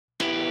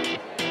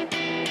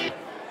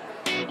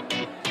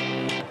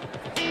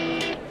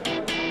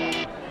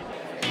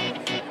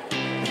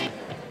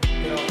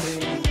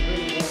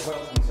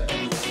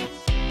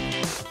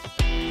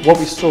What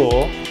we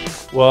saw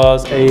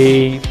was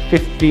a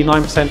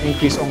 59%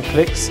 increase on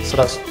clicks, so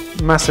that's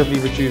massively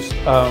reduced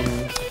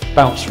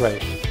bounce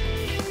rate.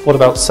 What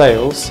about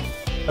sales?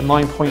 A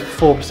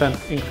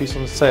 9.4% increase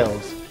on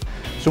sales.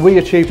 So we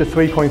achieved a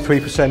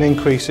 3.3%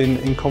 increase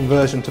in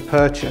conversion to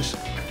purchase,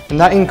 and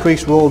that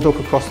increase rolled up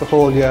across the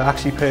whole year,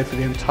 actually paid for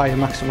the entire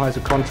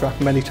Maxymiser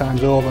contract many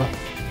times over.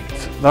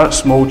 That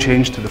small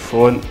change to the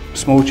font,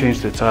 small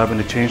change to the tab and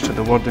the change to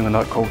the wording on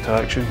that call to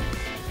action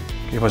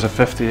gave us a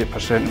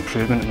 58%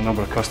 improvement in the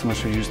number of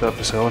customers who used that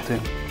facility,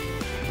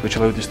 which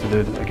allowed us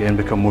to again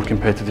become more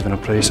competitive in our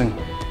pricing.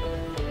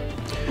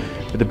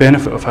 But the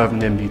benefit of having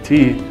the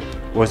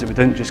MDT was that we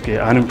didn't just get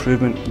an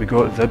improvement, we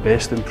got the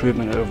best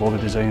improvement out of all the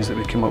designs that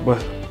we came up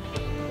with.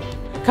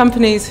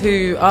 Companies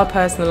who are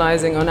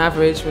personalising on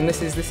average, and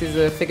this is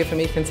a figure from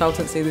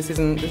eConsultancy, this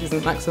isn't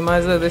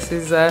Maxymiser, this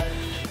is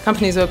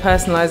companies who are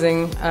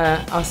personalising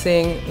are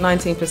seeing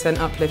 19%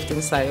 uplift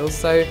in sales.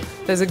 So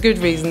there's a good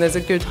reason, there's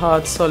a good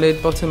hard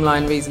solid bottom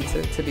line reason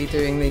to be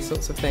doing these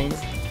sorts of things.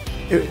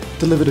 It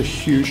delivered a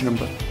huge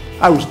number.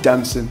 I was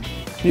dancing,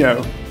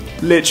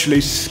 literally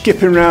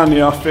skipping around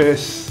the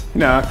office.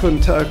 I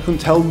couldn't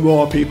tell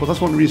more people. That's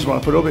one of the reasons why I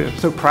put it up here. I'm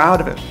so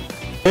proud of it.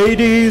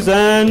 Ladies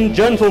and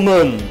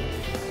gentlemen,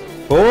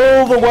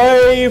 all the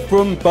way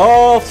from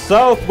Bath,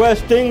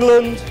 southwest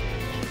England,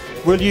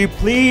 will you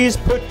please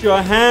put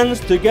your hands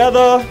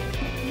together?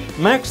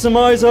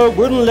 Maxymiser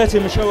wouldn't let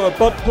him show a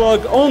butt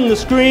plug on the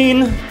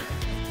screen.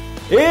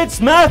 It's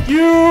Matthew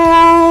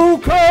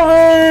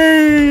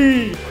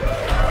Curry!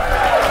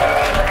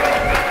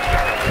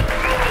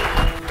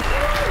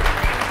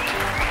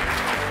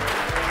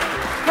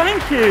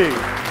 Thank you.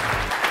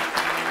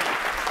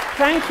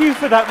 Thank you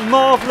for that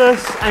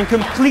marvellous and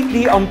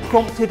completely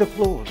unprompted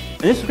applause.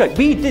 And this was great.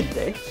 We did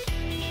this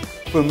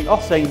from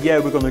us saying, yeah,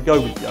 we're going to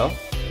go with you,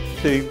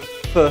 to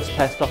first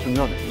test up and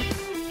running,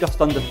 just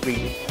under 3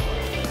 weeks.